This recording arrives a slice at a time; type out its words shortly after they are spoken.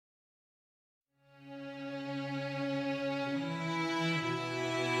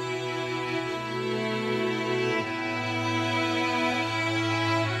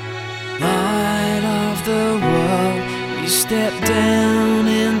step down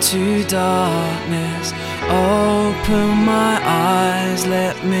into darkness, open my eyes,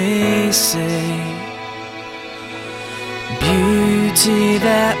 let me see beauty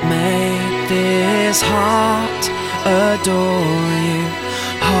that made this heart adore you,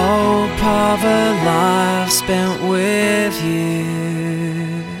 hope of a life spent with you.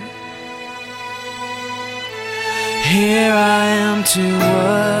 Here I am to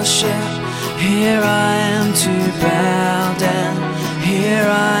worship, here I am to bow down, here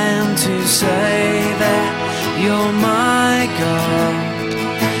I am to say that you're my God.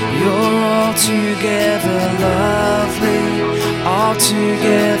 You're altogether lovely,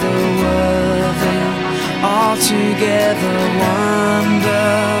 altogether worthy, altogether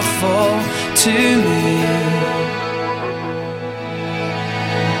wonderful to me.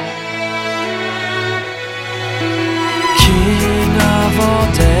 King of all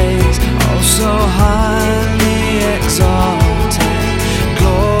days, oh so highly exalted,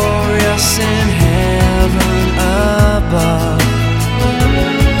 glorious in heaven above.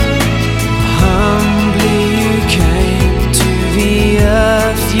 Humbly you came to the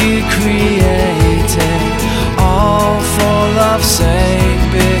earth you created, all for love's sake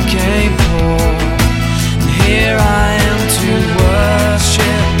became poor. And here I am to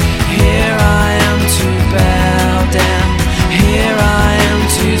worship, here I am to bow down, here I am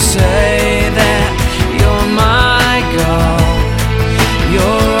to say that you're my God.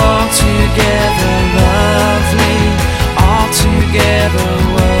 You're altogether lovely, altogether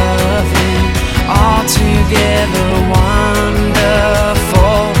worthy, altogether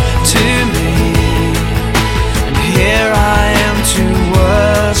wonderful to me. And here I am to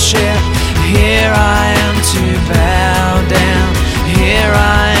worship, here I am to bow down, here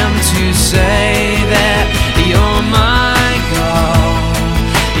I am to say that you're my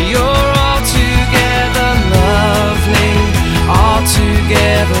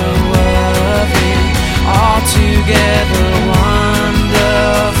altogether worthy, altogether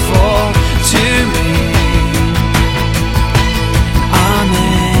wonderful to me. I'll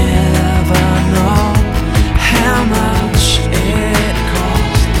never know how much it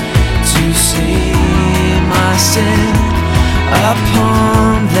cost to see my sin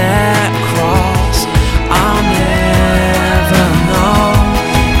upon that cross. I'll never know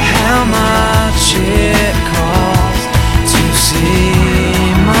how much it cost to see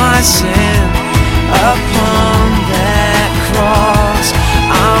my sin upon that cross.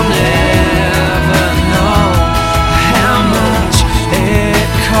 I'll never know how much it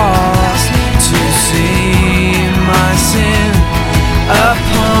cost to see my sin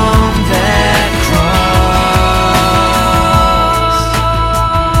upon that cross.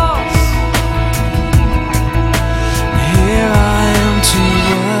 Here I am to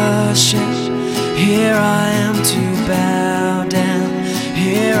worship, here I am to bow down,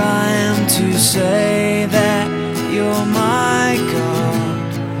 here I am to say that you're my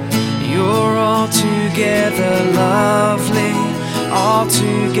God. You're altogether lovely,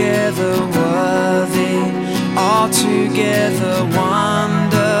 altogether worthy, altogether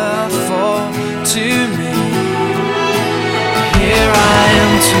wonderful to me. Here I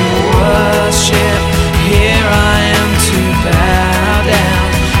am to worship,